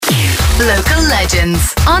Local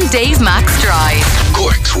legends on Dave Max Drive.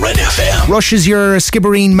 Cork's Red FM. Rush is your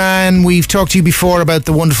Skibbereen man. We've talked to you before about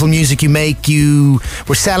the wonderful music you make. You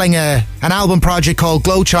were selling an album project called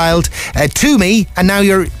Glow Child to me, and now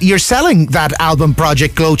you're selling that album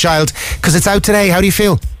project Glow Child because it's out today. How do you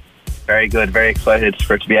feel? Very good, very excited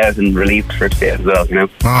for it to be out and relieved for it to be out as well, you know.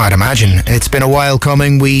 Oh, I'd imagine. It's been a while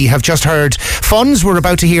coming. We have just heard Funds. We're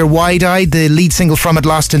about to hear Wide Eyed. The lead single from it,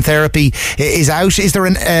 Lost in Therapy, is out. Is there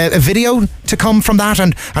a video to come from that?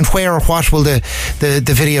 And where or what will the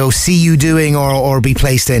video see you doing or be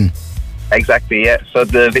placed in? Exactly, yeah. So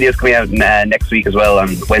the video's coming out next week as well,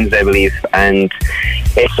 on Wednesday, I believe. And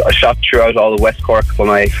it's shot throughout all of West Cork by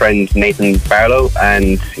my friend Nathan Barlow,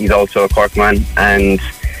 and he's also a Cork man. And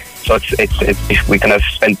so it's we kind of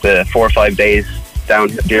spent the 4 or 5 days down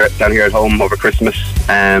here at home over Christmas,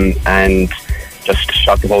 and just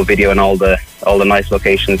shot the whole video and all the nice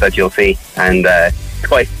locations that you'll see, and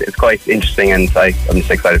it's quite interesting, and I'm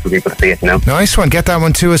just excited for people to see it, you know. Nice one. Get that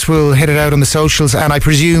one to us. We'll hit it out on the socials, and I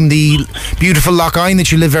presume the beautiful Lough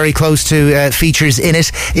that you live very close to features in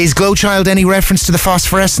it. Is Glow Child any reference to the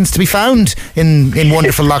phosphorescence to be found in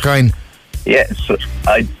wonderful Lough? Yeah, so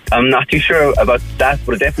I'm not too sure about that,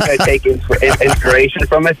 but definitely I take inspiration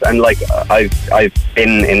from it, and like I've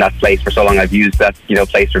been in that place for so long. I've used that, you know,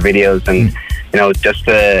 place for videos, and you know, just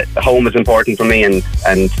home is important for me, and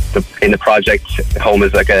in the project, home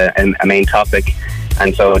is like a main topic.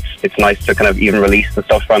 And so it's nice to kind of even release the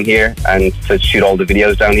stuff from here and to shoot all the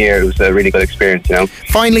videos down here. It was a really good experience, you know.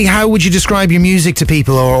 Finally, how would you describe your music to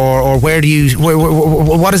people, or what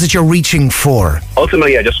is it you're reaching for?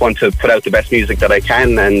 Ultimately, I just want to put out the best music that I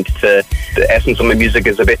can, and the essence of my music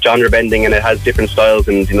is a bit genre bending, and it has different styles,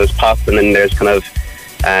 and you know, there's pop, and then there's kind of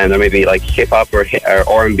there may be like hip hop or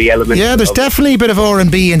R&B elements. Yeah, there's definitely a bit of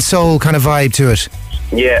R&B and soul kind of vibe to it.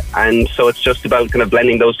 Yeah, and so it's just about kind of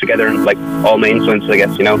blending those together, and like all my influences, I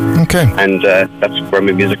guess, you know. Okay. And that's where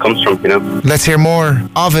my music comes from, you know. Let's hear more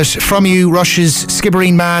of it from you. Rush's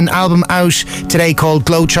Skibbereen Man album out today called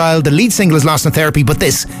Glow Child. The lead single is Lost in Therapy, but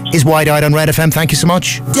this is Wide Eyed on Red FM. Thank you so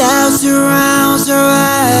much. Doubt surrounds our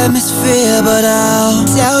atmosphere, but I'll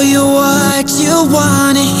tell you what you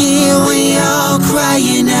wanna hear when you're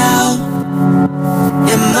crying out,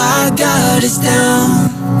 and my guard is down,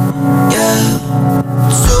 yeah.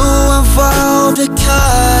 Too involved to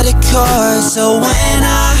cut a cord, so when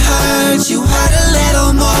I heard you heard a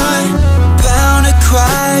little more, bound to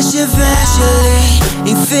crash eventually,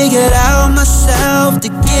 and figured out myself to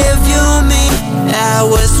give you me. I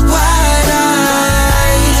was wide-eyed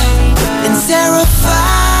and terrified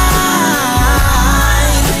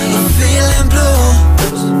and feeling blue.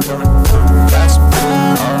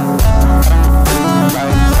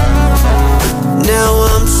 Now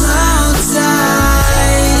I'm tongue-tied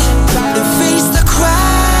and face the crime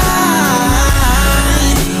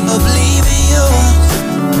of leaving you.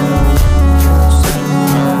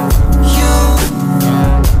 You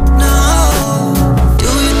know, do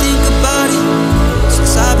you think about it?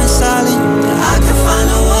 Since I've been silent, that I can find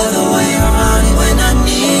no other way around it when I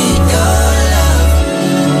need your love.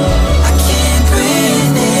 I can't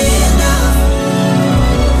breathe enough.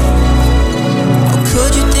 Or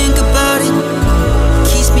could you think about it?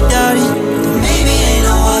 Keeps me doubting. Maybe ain't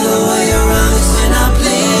no other way around this when I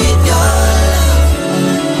bleed your love.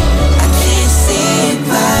 I can't see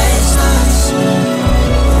past us.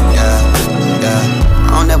 Yeah.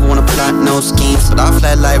 I don't ever wanna plot no schemes, but I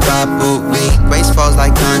flat like robbery. Grace falls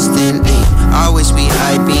like constantly. I wish we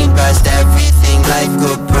I'd been past everything life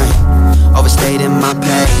could bring. Overstayed in my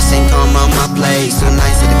pace, ain't come on my place. So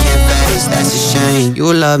nice that I can't face, that's a shame.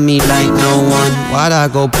 You love me like no one. Why'd I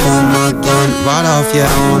go pull my gun right off your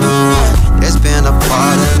own arm? There's been a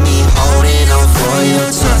part of me holding on for your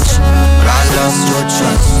touch, but I lost your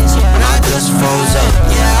trust when I just froze up.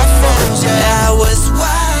 Yeah, I froze up. I was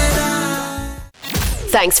wide-eyed.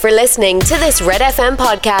 Thanks for listening to this Red FM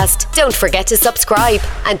podcast. Don't forget to subscribe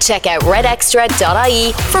and check out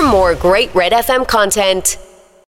redextra.ie for more great Red FM content.